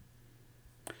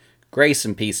Grace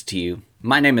and peace to you.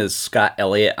 My name is Scott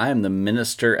Elliott. I am the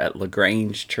minister at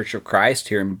LaGrange Church of Christ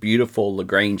here in beautiful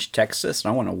LaGrange, Texas, and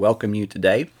I want to welcome you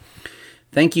today.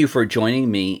 Thank you for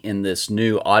joining me in this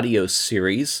new audio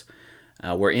series.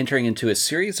 We're entering into a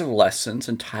series of lessons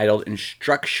entitled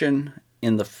Instruction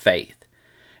in the Faith.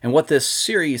 And what this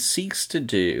series seeks to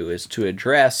do is to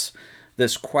address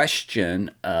this question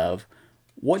of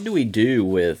what do we do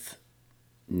with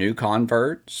new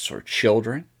converts or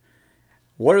children?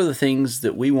 What are the things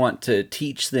that we want to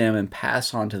teach them and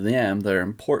pass on to them that are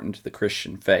important to the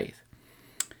Christian faith?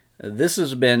 This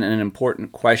has been an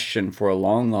important question for a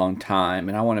long time,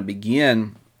 and I want to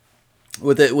begin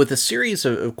with a series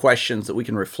of questions that we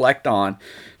can reflect on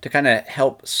to kind of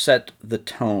help set the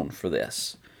tone for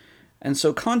this. And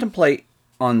so contemplate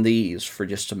on these for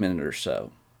just a minute or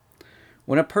so.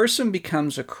 When a person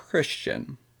becomes a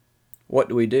Christian, what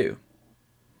do we do?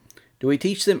 Do we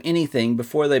teach them anything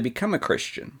before they become a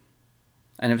Christian?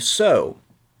 And if so,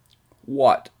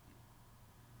 what?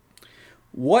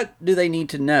 What do they need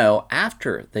to know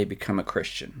after they become a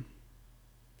Christian?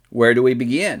 Where do we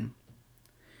begin?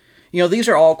 These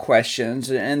are all questions,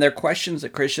 and they're questions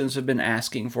that Christians have been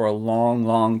asking for a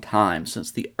long time,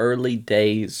 since the early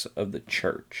days of the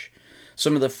church.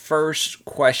 Some of the first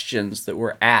questions that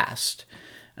were asked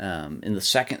in the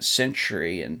second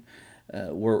century and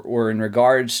were in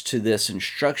regards to this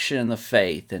instruction in the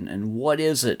faith and what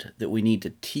is it that we need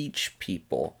to teach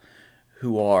people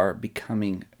who are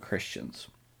becoming Christians.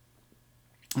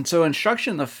 And so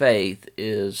instruction in the faith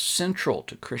is central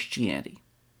to Christianity.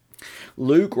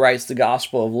 Luke writes the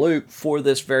Gospel of Luke for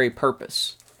this very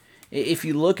purpose. If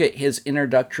you look at his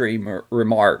introductory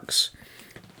remarks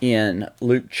in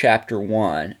Luke chapter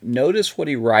 1, notice what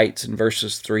he writes in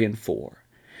verses 3 and 4.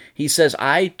 He says,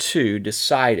 I too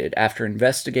decided, after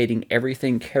investigating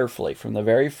everything carefully from the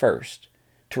very first,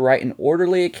 to write an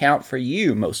orderly account for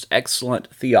you, most excellent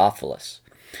Theophilus,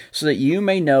 so that you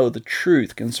may know the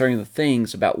truth concerning the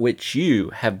things about which you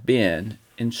have been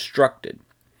instructed.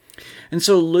 And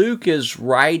so Luke is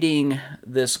writing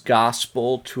this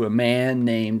gospel to a man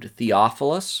named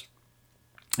Theophilus,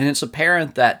 and it's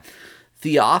apparent that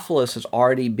Theophilus has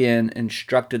already been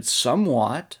instructed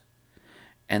somewhat,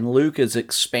 and Luke is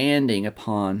expanding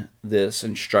upon this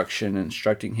instruction,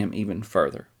 instructing him even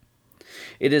further.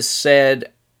 It is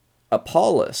said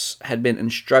Apollos had been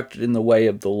instructed in the way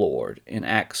of the Lord in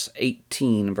Acts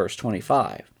 18, verse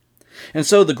 25. And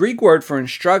so the Greek word for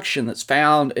instruction that's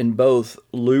found in both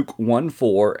Luke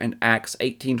 1:4 and Acts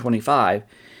 18:25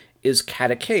 is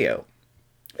katecheo.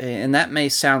 And that may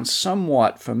sound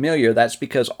somewhat familiar. That's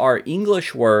because our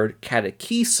English word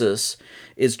catechesis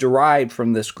is derived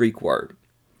from this Greek word.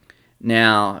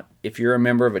 Now, if you're a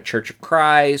member of a Church of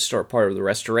Christ or part of the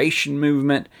Restoration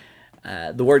movement,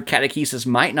 the word catechesis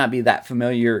might not be that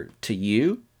familiar to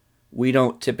you. We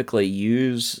don't typically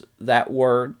use that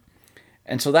word.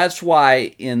 And so that's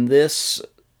why in this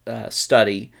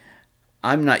study,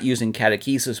 I'm not using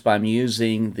catechesis, but I'm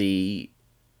using the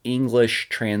English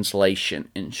translation,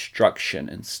 instruction,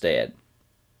 instead.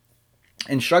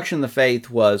 Instruction in the faith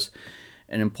was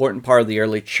an important part of the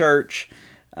early church.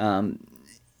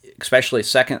 Especially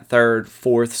 2nd, 3rd,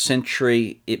 4th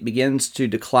century, it begins to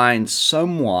decline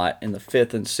somewhat in the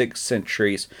 5th and 6th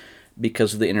centuries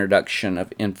because of the introduction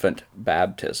of infant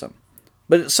baptism.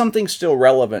 But it's something still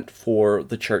relevant for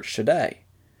the church today.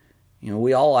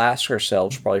 We all ask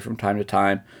ourselves probably from time to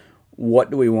time,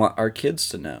 what do we want our kids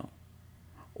to know?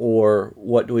 Or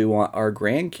what do we want our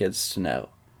grandkids to know?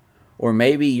 Or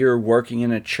maybe you're working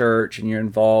in a church and you're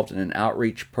involved in an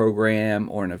outreach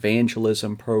program or an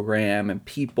evangelism program, and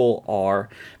people are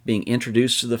being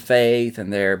introduced to the faith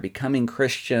and they're becoming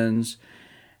Christians,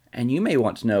 and you may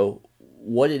want to know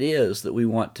what it is that we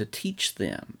want to teach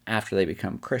them after they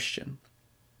become Christian.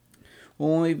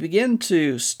 Well, when we begin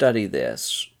to study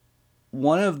this,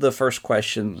 one of the first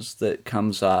questions that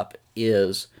comes up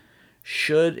is,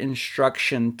 should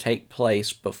instruction take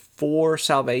place before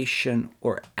salvation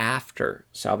or after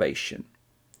salvation?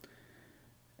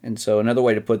 And so another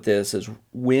way to put this is,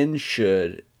 when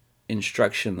should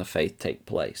instruction in the faith take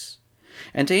place?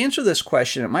 And to answer this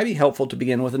question, it might be helpful to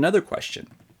begin with another question.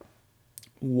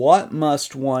 What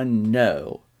must one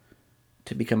know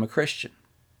to become a Christian?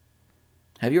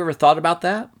 Have you ever thought about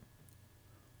that?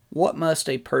 What must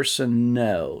a person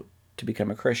know to become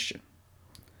a Christian?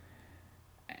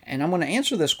 And I'm going to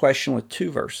answer this question with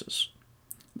two verses.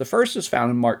 The first is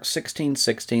found in Mark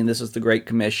 16:16. This is the Great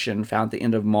Commission found at the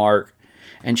end of Mark.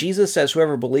 And Jesus says,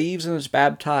 whoever believes and is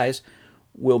baptized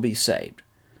will be saved.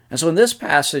 And so in this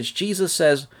passage, Jesus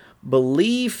says,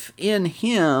 belief in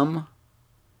him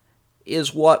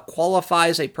is what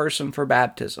qualifies a person for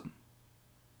baptism.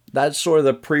 That's sort of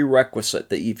the prerequisite,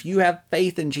 that if you have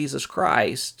faith in Jesus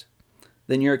Christ,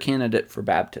 then you're a candidate for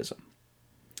baptism.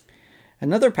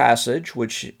 Another passage,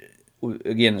 which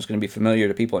again is going to be familiar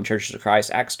to people in churches of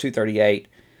Christ, Acts 2:38,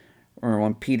 or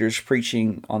when Peter's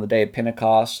preaching on the day of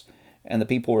Pentecost, and the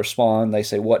people respond, they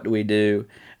say, "What do we do?"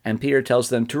 And Peter tells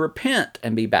them to repent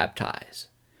and be baptized.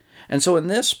 And so in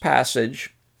this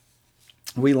passage,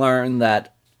 we learn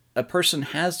that a person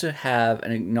has to have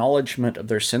an acknowledgement of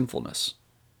their sinfulness.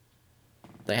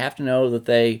 They have to know that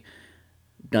they've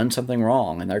done something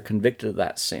wrong and they're convicted of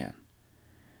that sin.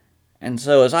 And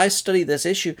so as I study this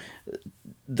issue,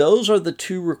 those are the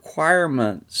two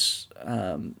requirements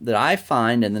that I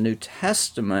find in the New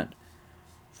Testament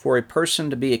for a person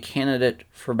to be a candidate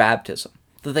for baptism.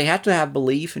 That they have to have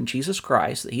belief in Jesus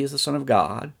Christ, that He is the Son of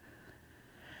God,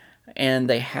 and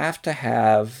they have to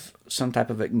have some type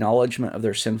of acknowledgement of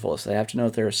their sinfulness. They have to know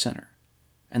that they're a sinner.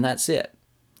 And that's it.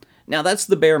 Now, that's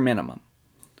the bare minimum.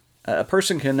 A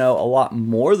person can know a lot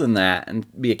more than that and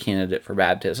be a candidate for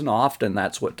baptism. Often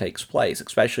that's what takes place,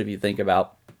 especially if you think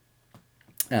about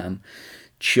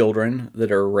children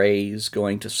that are raised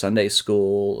going to Sunday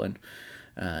school and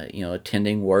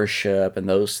attending worship and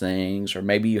those things. Or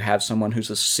maybe you have someone who's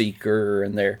a seeker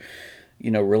and they're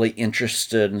really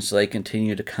interested, and so they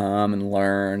continue to come and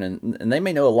learn, and they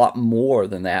may know a lot more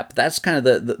than that, but that's kind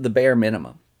of the bare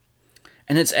minimum.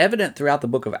 And it's evident throughout the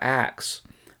book of Acts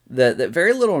that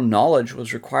very little knowledge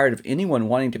was required of anyone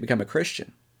wanting to become a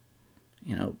Christian.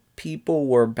 People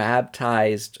were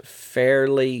baptized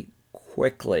fairly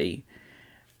quickly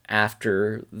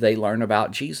after they learn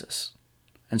about Jesus.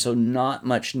 And so not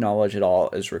much knowledge at all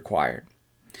is required.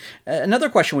 Another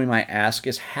question we might ask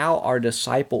is, how are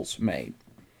disciples made?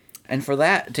 And for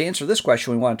that, to answer this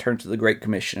question, we want to turn to the Great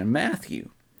Commission in Matthew.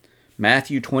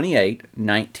 Matthew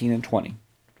 28:19 and 20.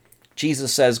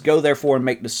 Jesus says, "Go therefore and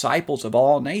make disciples of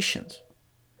all nations,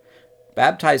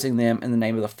 baptizing them in the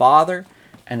name of the Father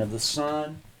and of the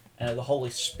Son and of the Holy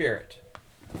Spirit,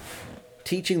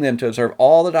 teaching them to observe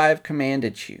all that I have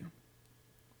commanded you."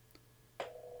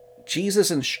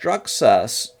 Jesus instructs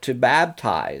us to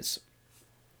baptize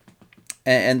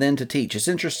and then to teach. It's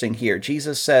interesting here.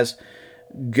 Jesus says,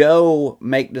 "Go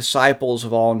make disciples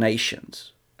of all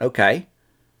nations." Okay,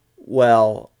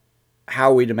 well,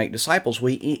 how are we to make disciples?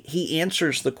 He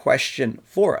answers the question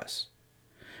for us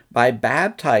by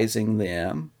baptizing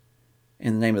them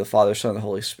in the name of the Father, Son, and the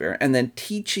Holy Spirit, and then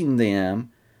teaching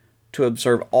them to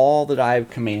observe all that I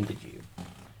have commanded you.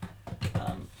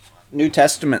 New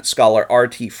Testament scholar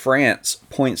R.T. France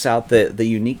points out the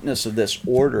uniqueness of this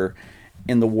order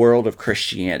in the world of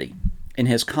Christianity. In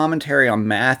his commentary on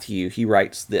Matthew, he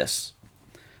writes this: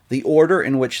 "The order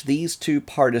in which these two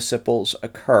participles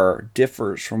occur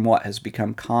differs from what has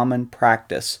become common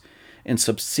practice in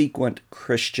subsequent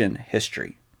Christian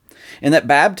history, in that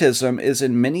baptism is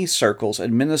in many circles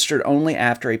administered only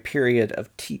after a period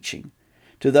of teaching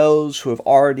to those who have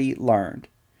already learned.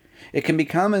 It can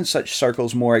become in such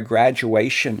circles more a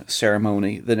graduation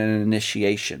ceremony than an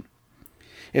initiation.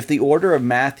 If the order of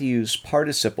Matthew's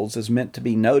participles is meant to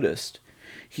be noticed,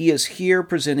 he is here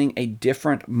presenting a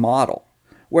different model,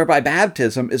 whereby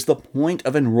baptism is the point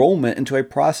of enrollment into a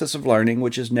process of learning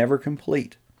which is never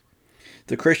complete.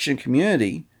 The Christian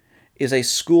community is a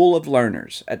school of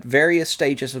learners at various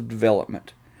stages of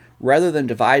development, rather than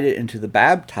divided into the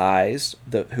baptized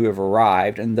who have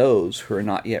arrived and those who are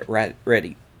not yet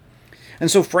ready." And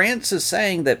so France is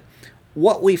saying that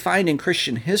what we find in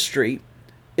Christian history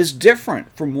is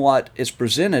different from what is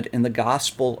presented in the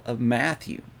Gospel of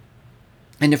Matthew.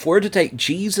 And if we're to take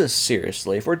Jesus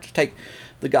seriously, if we're to take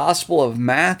the Gospel of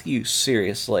Matthew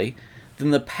seriously,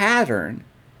 then the pattern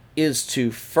is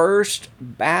to first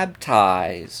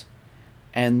baptize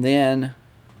and then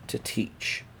to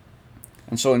teach.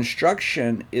 And so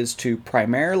instruction is to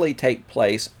primarily take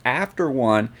place after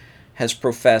one has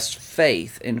professed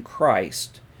faith in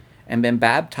Christ and been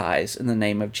baptized in the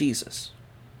name of Jesus.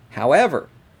 However,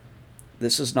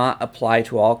 this does not apply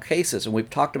to all cases, and we've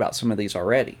talked about some of these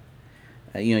already.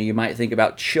 You might think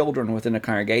about children within a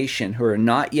congregation who are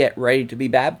not yet ready to be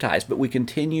baptized, but we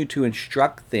continue to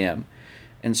instruct them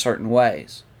in certain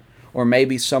ways. Or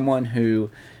maybe someone who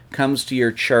comes to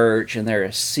your church and they're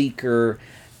a seeker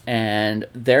and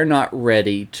they're not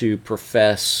ready to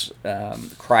profess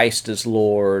Christ as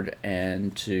Lord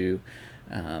and to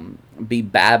be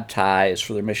baptized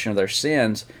for the remission of their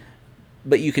sins,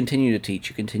 but you continue to teach,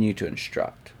 you continue to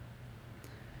instruct.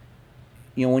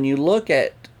 When you look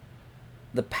at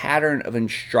the pattern of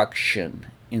instruction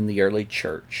in the early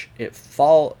church, it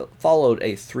followed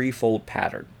a threefold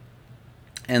pattern.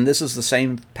 And this is the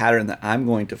same pattern that I'm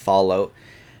going to follow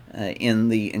in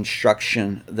the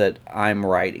instruction that I'm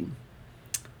writing.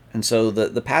 And so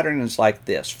the pattern is like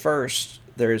this. First,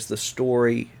 there is the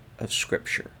story of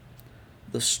Scripture,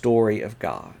 the story of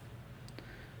God.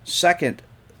 Second,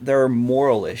 there are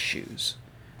moral issues.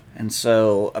 And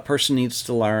so a person needs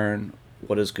to learn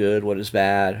what is good, what is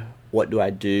bad, what do I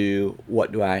do,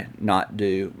 what do I not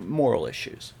do, moral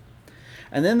issues.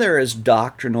 And then there is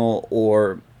doctrinal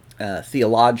or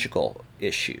theological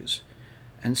issues.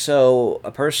 And so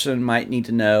a person might need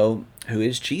to know, who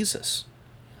is Jesus?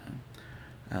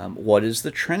 What is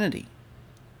the Trinity?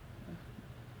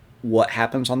 What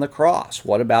happens on the cross?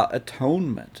 What about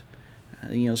atonement?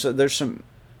 So there's some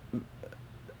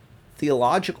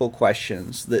theological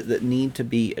questions that need to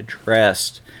be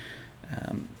addressed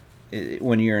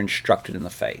when you're instructed in the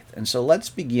faith. And so let's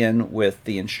begin with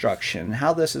the instruction.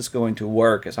 How this is going to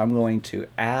work is I'm going to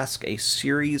ask a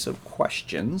series of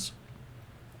questions,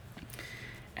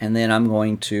 and then I'm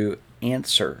going to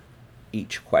answer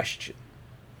each question.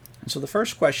 And so the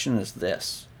first question is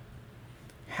this: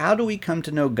 how do we come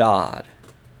to know God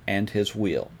and His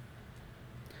will?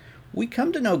 We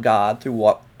come to know God through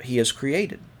what He has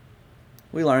created.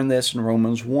 We learn this in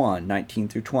Romans 1, 19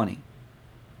 through 20.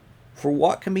 For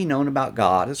what can be known about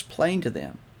God is plain to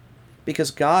them, because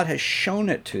God has shown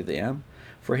it to them.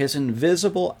 For His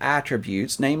invisible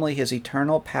attributes, namely His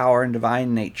eternal power and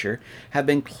divine nature, have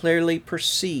been clearly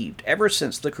perceived ever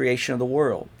since the creation of the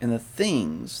world in the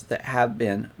things that have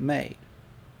been made.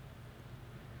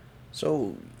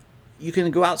 So you can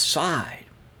go outside.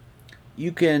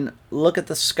 You can look at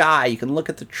the sky. You can look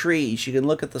at the trees. You can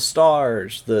look at the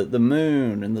stars, the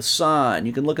moon and the sun.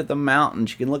 You can look at the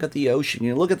mountains. You can look at the ocean.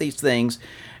 You can look at these things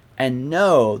and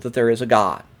know that there is a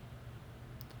God.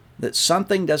 That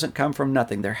something doesn't come from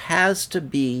nothing. There has to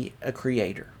be a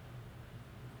creator.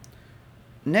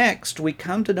 Next, we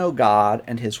come to know God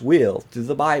and His will through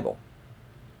the Bible.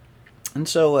 And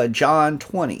so John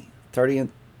 20, 30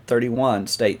 and 31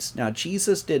 states, Now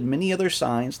Jesus did many other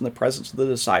signs in the presence of the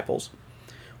disciples,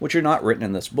 which are not written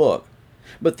in this book.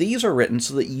 But these are written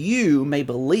so that you may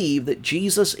believe that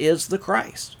Jesus is the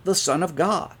Christ, the Son of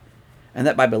God, and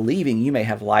that by believing you may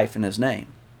have life in His name.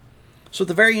 So at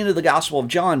the very end of the Gospel of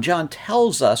John, John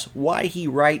tells us why he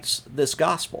writes this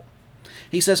Gospel.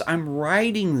 He says, I'm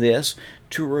writing this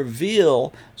to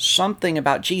reveal something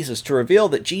about Jesus, to reveal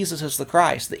that Jesus is the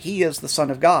Christ, that He is the Son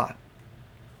of God.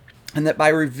 And that by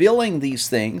revealing these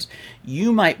things,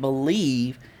 you might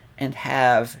believe and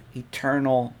have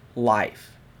eternal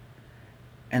life.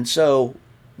 And so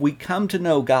we come to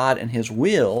know God and His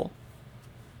will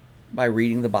by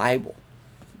reading the Bible,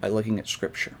 by looking at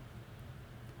Scripture.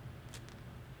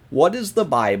 What is the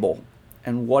Bible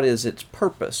and what is its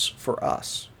purpose for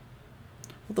us?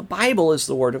 Well, the Bible is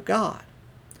the Word of God.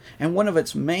 And one of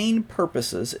its main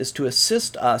purposes is to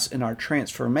assist us in our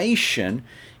transformation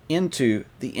into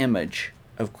the image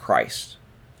of Christ.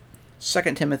 2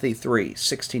 Timothy 3,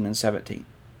 16 and 17.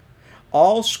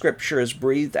 All Scripture is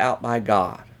breathed out by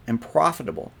God and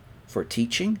profitable for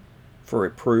teaching, for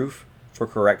reproof, for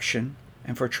correction,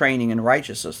 and for training in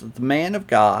righteousness, that the man of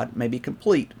God may be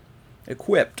complete,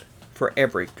 equipped for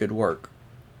every good work.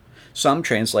 Some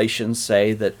translations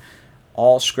say that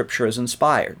all Scripture is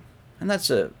inspired, and that's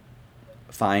a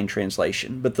fine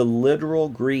translation, but the literal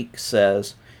Greek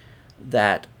says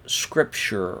that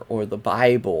Scripture or the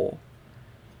Bible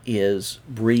is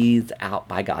breathed out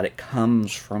by God. It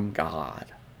comes from God.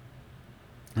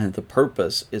 And the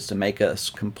purpose is to make us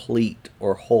complete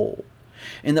or whole.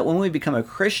 And that when we become a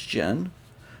Christian,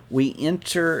 we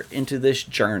enter into this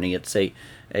journey. It's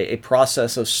a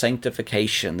process of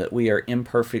sanctification, that we are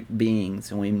imperfect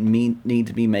beings and we need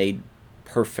to be made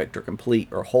perfect or complete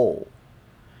or whole.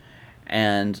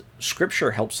 And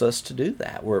Scripture helps us to do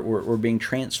that. We're being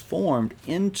transformed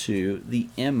into the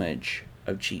image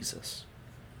of Jesus.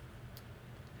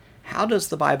 How does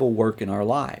the Bible work in our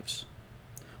lives?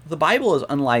 The Bible is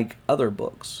unlike other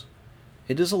books.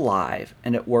 It is alive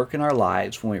and at work in our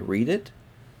lives when we read it,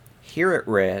 hear it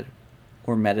read,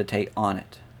 or meditate on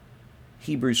it.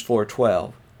 Hebrews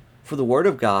 4:12. For the Word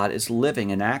of God is living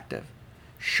and active,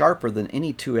 sharper than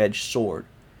any two-edged sword,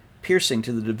 piercing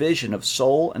to the division of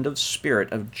soul and of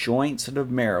spirit, of joints and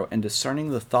of marrow, and discerning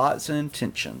the thoughts and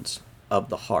intentions of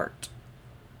the heart.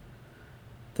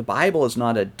 The Bible is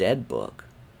not a dead book.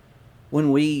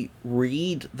 When we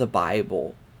read the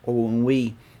Bible or when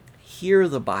we hear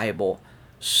the Bible,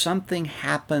 something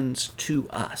happens to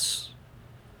us.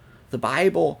 The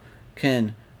Bible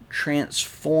can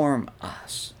transform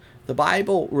us. The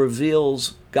Bible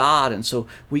reveals God, and so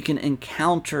we can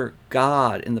encounter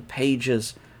God in the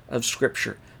pages of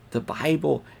Scripture. The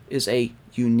Bible is a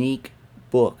unique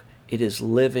book. It is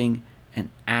living and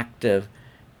active,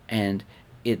 and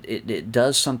it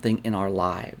does something in our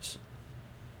lives.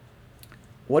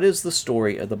 What is the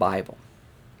story of the Bible?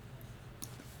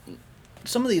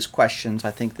 Some of these questions,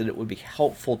 I think that it would be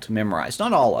helpful to memorize.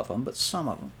 Not all of them, but some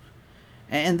of them.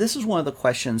 And this is one of the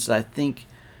questions that I think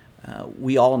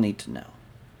we all need to know.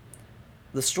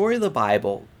 The story of the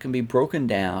Bible can be broken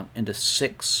down into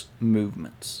 6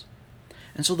 movements.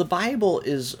 And so the Bible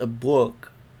is a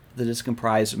book that is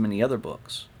comprised of many other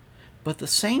books, but at the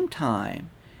same time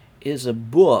is a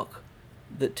book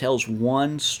that tells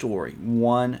one story,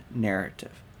 one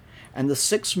narrative. And the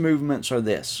 6 movements are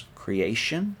this: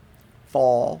 creation,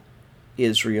 fall,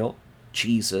 Israel,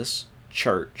 Jesus,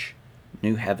 church,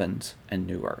 new heavens, and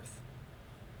new earth.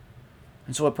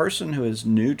 And so a person who is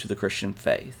new to the Christian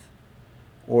faith,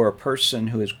 or a person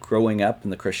who is growing up in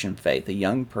the Christian faith, a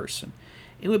young person,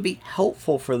 it would be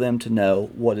helpful for them to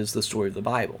know what is the story of the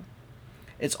Bible.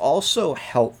 It's also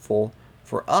helpful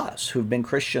for us who've been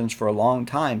Christians for a long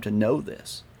time to know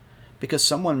this, because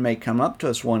someone may come up to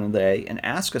us one day and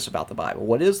ask us about the Bible.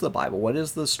 What is the Bible? What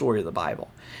is the story of the Bible?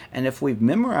 And if we've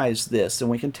memorized this, then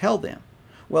we can tell them.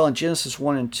 Well, in Genesis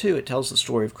 1 and 2, it tells the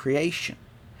story of creation.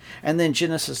 And then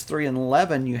Genesis 3 and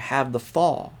 11, you have the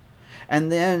fall. And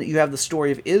then you have the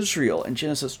story of Israel in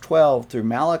Genesis 12 through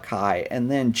Malachi, and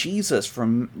then Jesus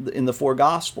in the 4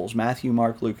 Gospels, Matthew,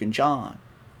 Mark, Luke, and John.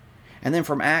 And then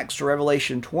from Acts to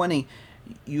Revelation 20,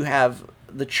 you have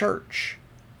the church.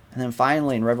 And then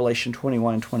finally in Revelation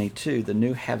 21 and 22, the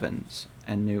new heavens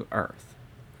and new earth.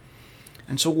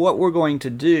 And so what we're going to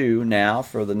do now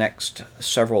for the next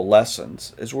several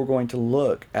lessons is we're going to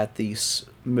look at these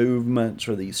movements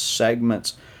or these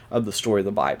segments of the story of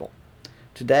the Bible.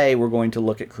 Today we're going to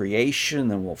look at creation,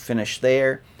 then we'll finish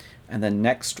there, and then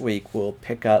next week we'll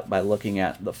pick up by looking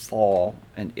at the fall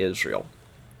and Israel.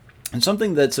 And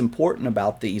something that's important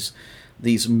about these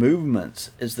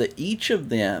movements is that each of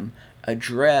them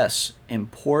address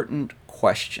important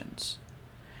questions.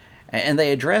 And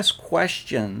they address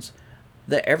questions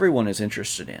that everyone is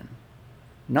interested in,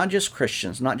 not just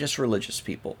Christians, not just religious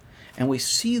people. And we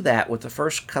see that with the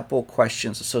first couple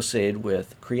questions associated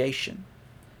with creation.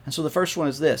 And so the first one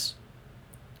is this: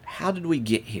 how did we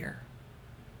get here?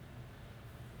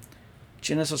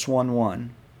 Genesis 1:1,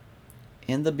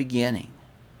 in the beginning,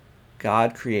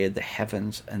 God created the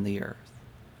heavens and the earth.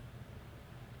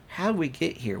 How did we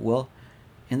get here? Well,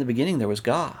 in the beginning there was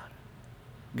God.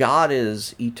 God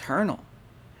is eternal.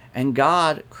 And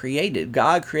God created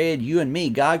you and me.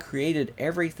 God created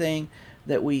everything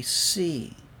that we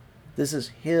see. This is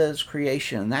His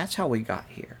creation, and that's how we got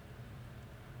here.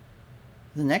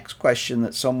 The next question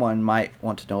that someone might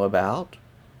want to know about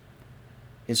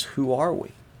is, who are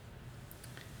we?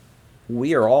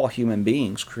 We are all human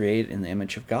beings created in the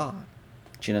image of God.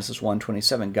 Genesis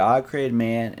 1:27, God created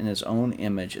man in His own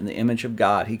image. In the image of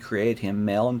God, He created him,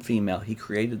 male and female. He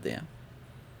created them.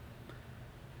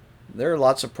 There are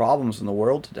lots of problems in the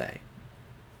world today.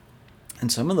 And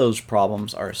some of those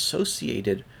problems are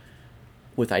associated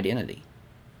with identity,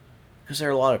 because there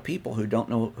are a lot of people who don't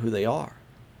know who they are.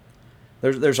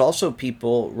 There's also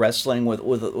people wrestling with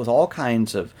all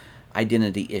kinds of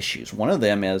identity issues. One of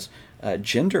them is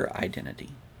gender identity.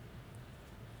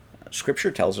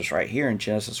 Scripture tells us right here in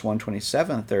Genesis 1:27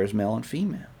 that there is male and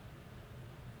female.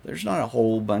 There's not a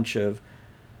whole bunch of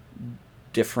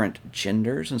different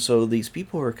genders, and so these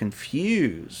people are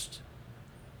confused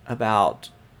about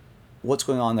what's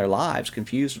going on in their lives,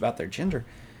 confused about their gender.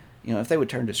 If they would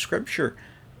turn to Scripture,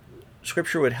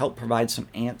 Scripture would help provide some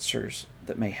answers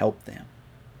that may help them.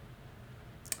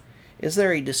 Is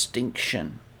there a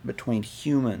distinction between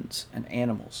humans and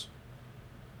animals?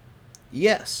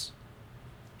 Yes.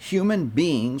 Human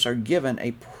beings are given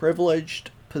a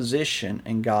privileged position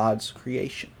in God's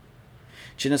creation.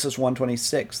 Genesis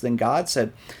 1:26, then God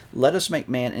said, let us make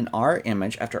man in our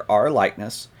image, after our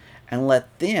likeness, and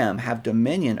let them have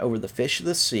dominion over the fish of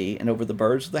the sea, and over the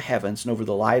birds of the heavens, and over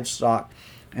the livestock,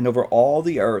 and over all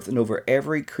the earth, and over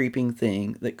every creeping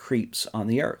thing that creeps on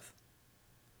the earth.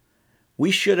 We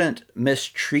shouldn't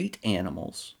mistreat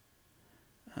animals.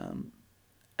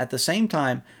 At the same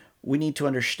time, we need to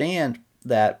understand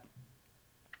that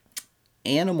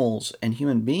animals and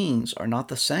human beings are not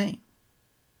the same.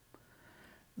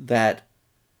 That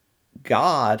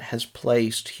God has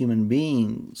placed human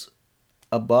beings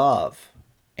above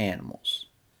animals.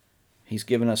 He's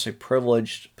given us a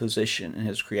privileged position in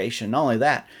His creation. Not only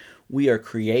that, we are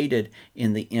created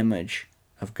in the image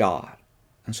of God.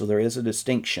 And so there is a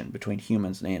distinction between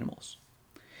humans and animals.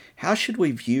 How should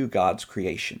we view God's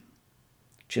creation?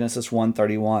 Genesis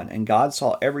 1:31, and God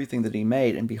saw everything that He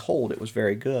made, and behold, it was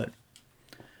very good.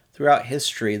 Throughout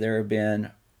history, there have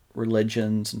been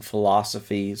religions and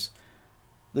philosophies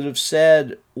that have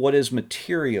said what is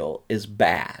material is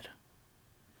bad.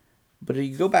 But if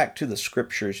you go back to the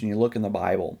scriptures and you look in the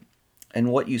Bible,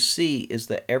 and what you see is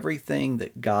that everything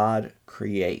that God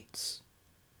creates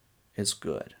is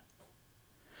good.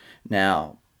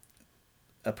 Now,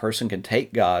 a person can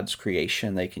take God's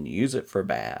creation, they can use it for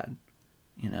bad.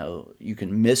 You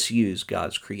can misuse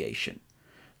God's creation.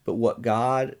 But what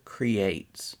God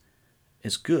creates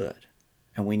is good,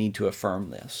 and we need to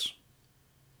affirm this.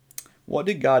 What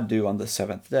did God do on the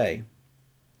seventh day?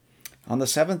 On the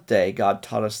seventh day, God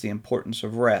taught us the importance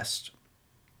of rest.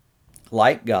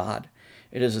 Like God,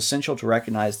 it is essential to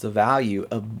recognize the value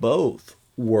of both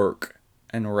work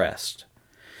and rest.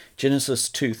 Genesis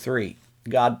 2:3,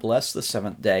 God blessed the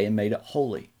seventh day and made it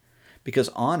holy, because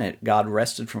on it God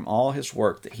rested from all his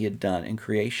work that he had done in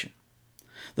creation.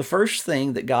 The first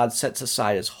thing that God sets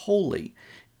aside as holy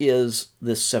is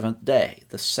this seventh day,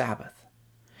 the Sabbath.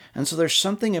 And so there's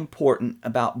something important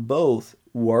about both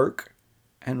work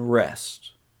and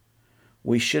rest.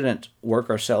 We shouldn't work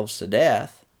ourselves to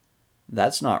death.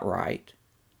 That's not right.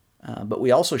 But we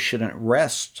also shouldn't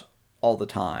rest all the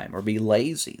time or be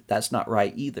lazy. That's not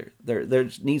right either. There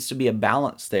needs to be a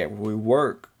balance there where we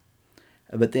work,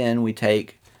 but then we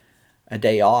take a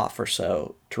day off or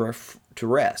so to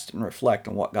rest and reflect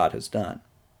on what God has done.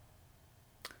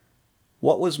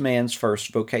 What was man's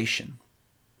first vocation?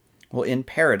 Well, in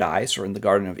paradise, or in the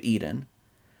Garden of Eden,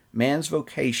 man's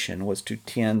vocation was to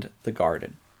tend the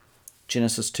garden.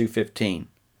 Genesis 2:15.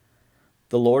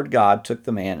 The Lord God took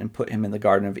the man and put him in the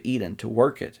Garden of Eden to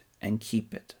work it and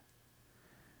keep it.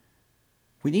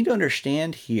 We need to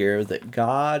understand here that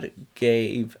God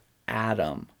gave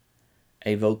Adam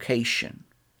a vocation,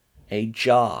 a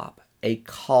job, a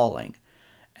calling,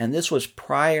 and this was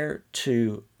prior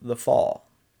to the fall.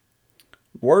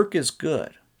 Work is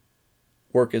good.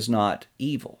 Work is not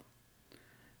evil.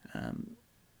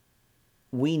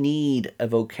 We need a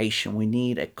vocation. We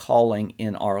need a calling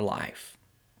in our life.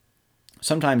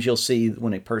 Sometimes you'll see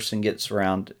when a person gets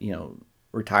around,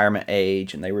 retirement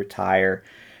age and they retire,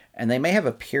 and they may have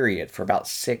a period for about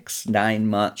 6-9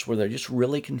 months where they're just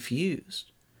really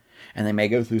confused. And they may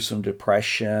go through some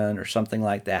depression or something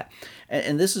like that.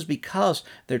 And this is because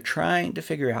they're trying to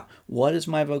figure out, what is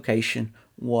my vocation?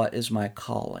 What is my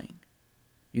calling?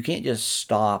 You can't just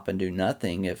stop and do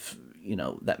nothing if,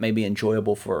 that may be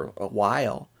enjoyable for a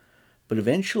while, but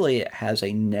eventually it has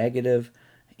a negative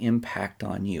impact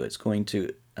on you. It's going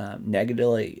to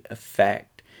negatively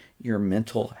affect your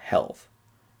mental health,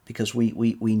 because we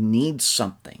need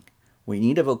something. We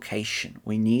need a vocation.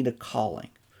 We need a calling.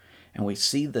 And we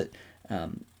see that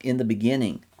in the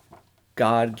beginning,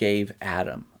 God gave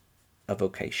Adam a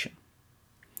vocation.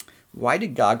 Why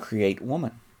did God create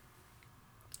woman?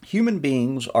 Human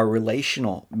beings are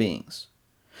relational beings.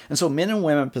 And so men and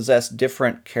women possess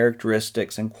different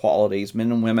characteristics and qualities.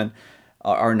 Men and women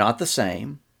are not the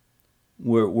same.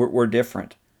 We're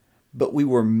different. But we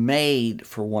were made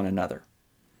for one another.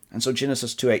 And so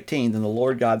Genesis 2:18, then the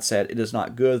Lord God said, it is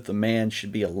not good that the man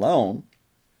should be alone.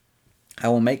 I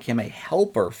will make him a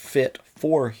helper fit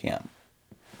for him.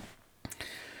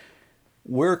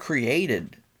 We're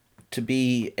created to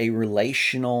be a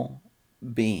relational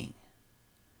being.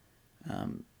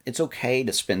 It's okay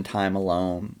to spend time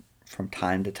alone from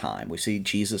time to time. We see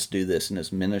Jesus do this in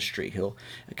his ministry. He'll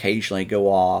occasionally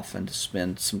go off and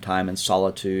spend some time in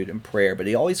solitude and prayer, but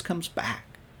he always comes back.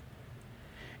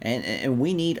 And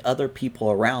we need other people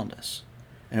around us.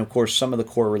 And of course, some of the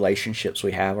core relationships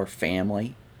we have are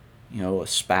family, a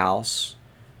spouse,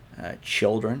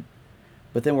 children.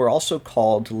 But then we're also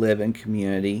called to live in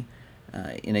community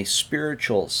in a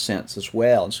spiritual sense as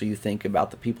well. And so you think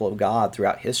about the people of God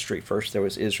throughout history. First there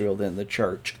was Israel, then the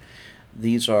church.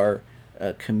 These are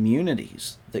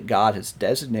communities that God has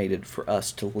designated for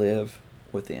us to live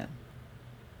within.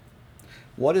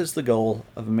 What is the goal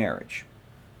of marriage?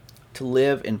 To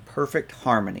live in perfect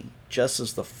harmony, just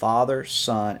as the Father,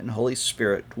 Son, and Holy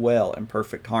Spirit dwell in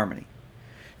perfect harmony.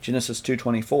 Genesis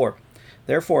 2:24,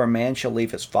 therefore a man shall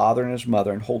leave his father and his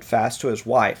mother and hold fast to his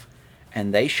wife,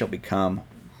 and they shall become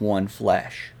one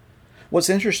flesh. What's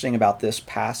interesting about this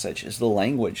passage is the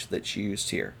language that's used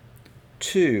here.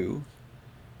 Two,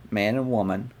 man and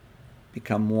woman,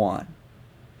 become one.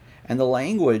 And the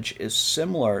language is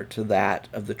similar to that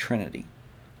of the Trinity,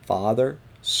 Father,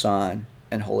 Son,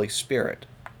 and Holy Spirit.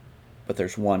 But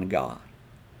there's one God.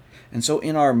 And so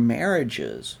in our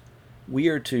marriages, we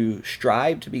are to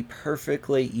strive to be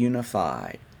perfectly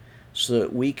unified so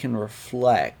that we can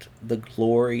reflect the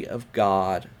glory of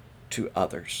God to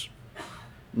others.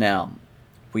 Now,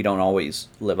 We don't always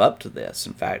live up to this.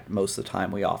 In fact, most of the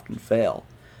time we often fail.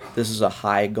 This is a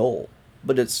high goal,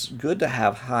 but it's good to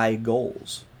have high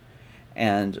goals.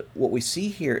 And what we see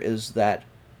here is that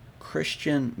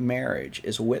Christian marriage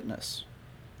is a witness.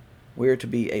 We are to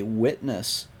be a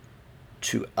witness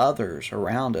to others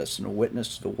around us and a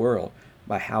witness to the world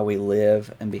by how we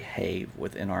live and behave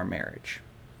within our marriage.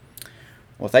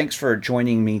 Well, thanks for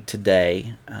joining me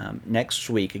today. Next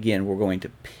week, again, we're going to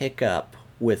pick up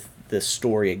with this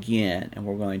story again, and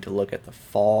we're going to look at the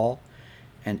fall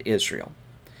and Israel.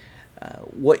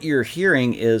 What you're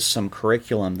hearing is some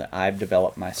curriculum that I've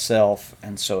developed myself,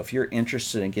 and so if you're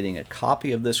interested in getting a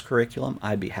copy of this curriculum,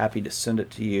 I'd be happy to send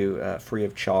it to you free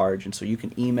of charge. And so you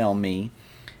can email me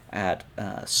at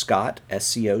Scott,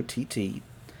 SCOTT,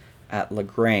 at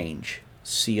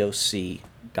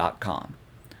LaGrangeCoc.com.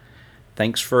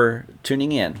 Thanks for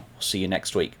tuning in. We'll see you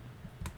next week.